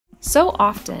So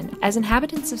often, as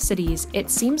inhabitants of cities, it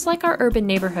seems like our urban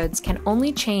neighborhoods can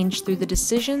only change through the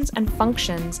decisions and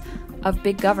functions of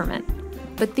big government.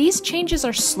 But these changes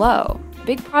are slow.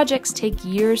 Big projects take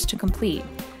years to complete.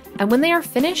 And when they are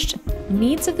finished,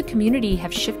 needs of the community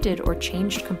have shifted or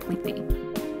changed completely.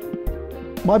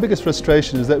 My biggest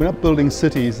frustration is that we're not building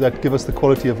cities that give us the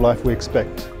quality of life we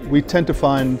expect. We tend to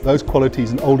find those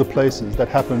qualities in older places that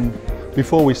happened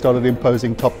before we started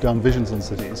imposing top-down visions on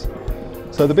cities.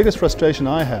 So the biggest frustration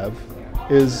I have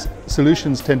is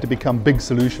solutions tend to become big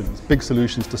solutions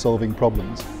to solving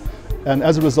problems. And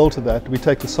as a result of that, we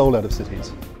take the soul out of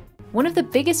cities. One of the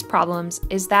biggest problems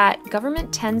is that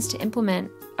government tends to implement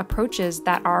approaches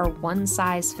that are one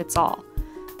size fits all.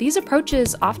 These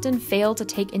approaches often fail to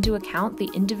take into account the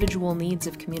individual needs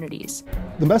of communities.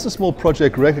 The Massive Small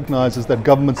project recognizes that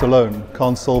governments alone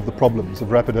can't solve the problems of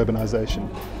rapid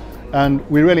urbanization. And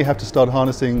we really have to start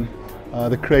harnessing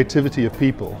the creativity of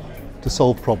people to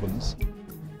solve problems.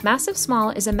 Massive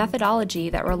Small is a methodology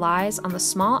that relies on the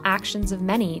small actions of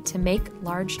many to make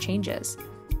large changes.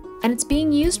 And it's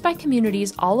being used by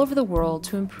communities all over the world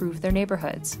to improve their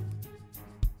neighborhoods.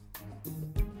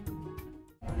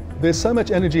 There's so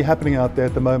much energy happening out there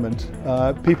at the moment.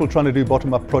 People trying to do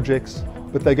bottom-up projects,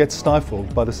 but they get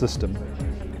stifled by the system.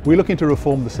 We're looking to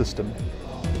reform the system,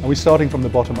 and we're starting from the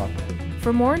bottom up.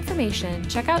 For more information,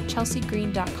 check out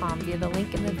chelseagreen.com via the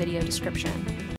link in the video description.